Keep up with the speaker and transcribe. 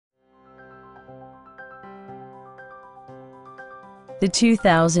The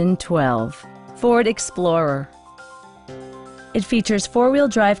 2012 Ford Explorer. It features four-wheel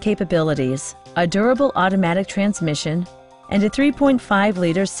drive capabilities, a durable automatic transmission, and a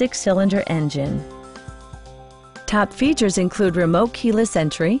 3.5-liter six-cylinder engine. Top features include remote keyless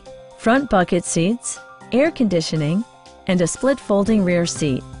entry, front bucket seats, air conditioning, and a split folding rear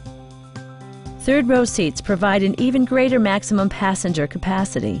seat. Third-row seats provide an even greater maximum passenger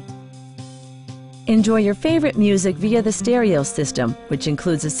capacity. Enjoy your favorite music via the stereo system, which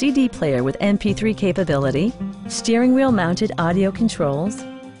includes a CD player with MP3 capability, steering wheel mounted audio controls,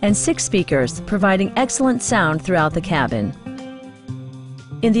 and 6 speakers providing excellent sound throughout the cabin.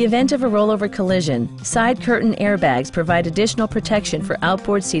 In the event of a rollover collision, side curtain airbags provide additional protection for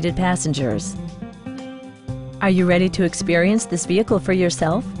outboard seated passengers. Are you ready to experience this vehicle for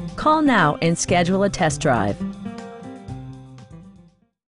yourself? Call now and schedule a test drive.